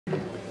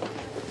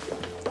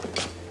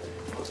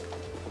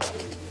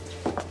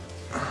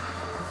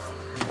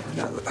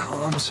No,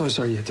 I'm so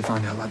sorry you had to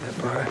find out like that,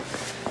 bro.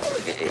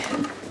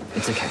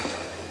 It's okay.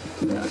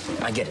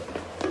 I get it.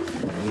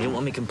 You didn't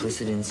want me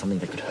complicit in something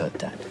that could hurt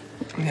Dad.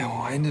 Yeah,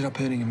 well, I ended up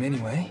hurting him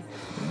anyway.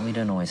 We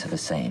don't always have a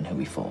say in who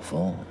we fall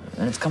for,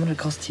 and it's coming at a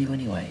cost to you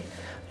anyway.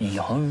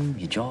 Your home,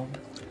 your job.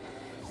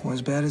 Well,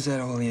 as bad as that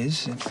all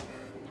is,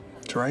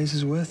 Therese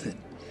is worth it.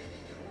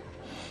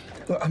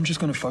 Look, I'm just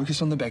going to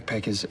focus on the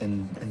backpackers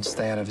and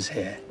stay out of his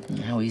hair.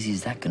 How easy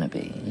is that going to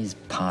be? He's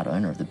part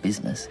owner of the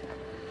business.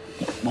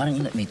 Why don't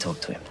you let me talk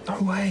to him?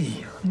 No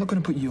way. I'm not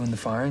going to put you on the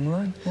firing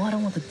line. Well, I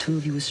don't want the two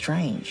of you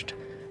estranged.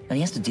 And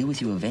he has to deal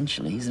with you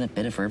eventually. Isn't it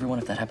better for everyone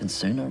if that happens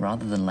sooner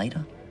rather than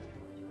later?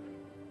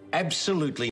 Absolutely.